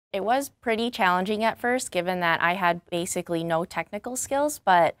It was pretty challenging at first, given that I had basically no technical skills,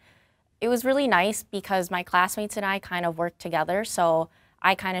 but it was really nice because my classmates and I kind of worked together. So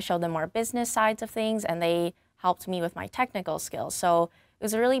I kind of showed them more business sides of things and they helped me with my technical skills. So it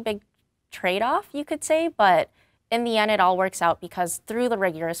was a really big trade-off, you could say, but in the end it all works out because through the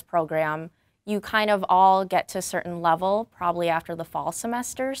rigorous program, you kind of all get to a certain level probably after the fall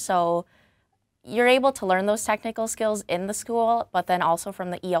semester. So you're able to learn those technical skills in the school, but then also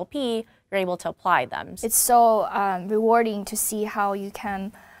from the ELP, you're able to apply them. It's so rewarding to see how you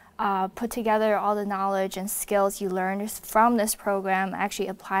can put together all the knowledge and skills you learned from this program, actually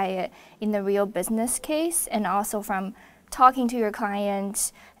apply it in the real business case, and also from talking to your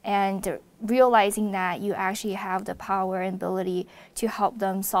clients and realizing that you actually have the power and ability to help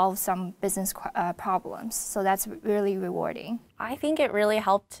them solve some business problems. So that's really rewarding. I think it really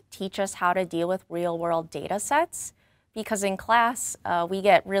helped teach us how to deal with real-world data sets because in class we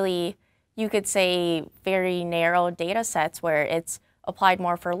get really, you could say, very narrow data sets where it's applied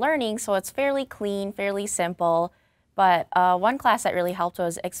more for learning, so it's fairly clean, fairly simple. But one class that really helped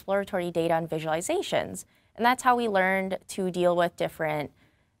was exploratory data and visualizations. And that's how we learned to deal with different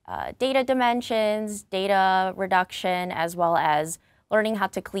data dimensions, data reduction, as well as learning how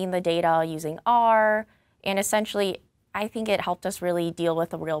to clean the data using R. And essentially, I think it helped us really deal with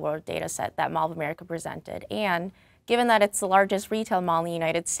the real-world data set that Mall of America presented. And given that it's the largest retail mall in the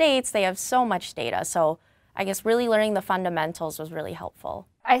United States, they have so much data. So I guess really learning the fundamentals was really helpful.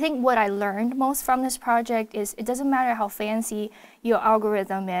 I think what I learned most from this project is it doesn't matter how fancy your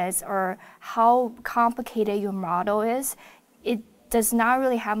algorithm is or how complicated your model is, it does not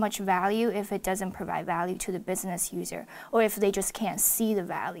really have much value if it doesn't provide value to the business user or if they just can't see the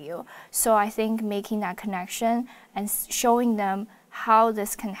value. So I think making that connection and showing them how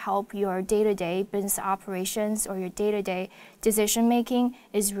this can help your day-to-day business operations or your day-to-day decision making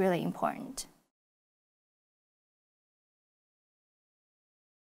is really important.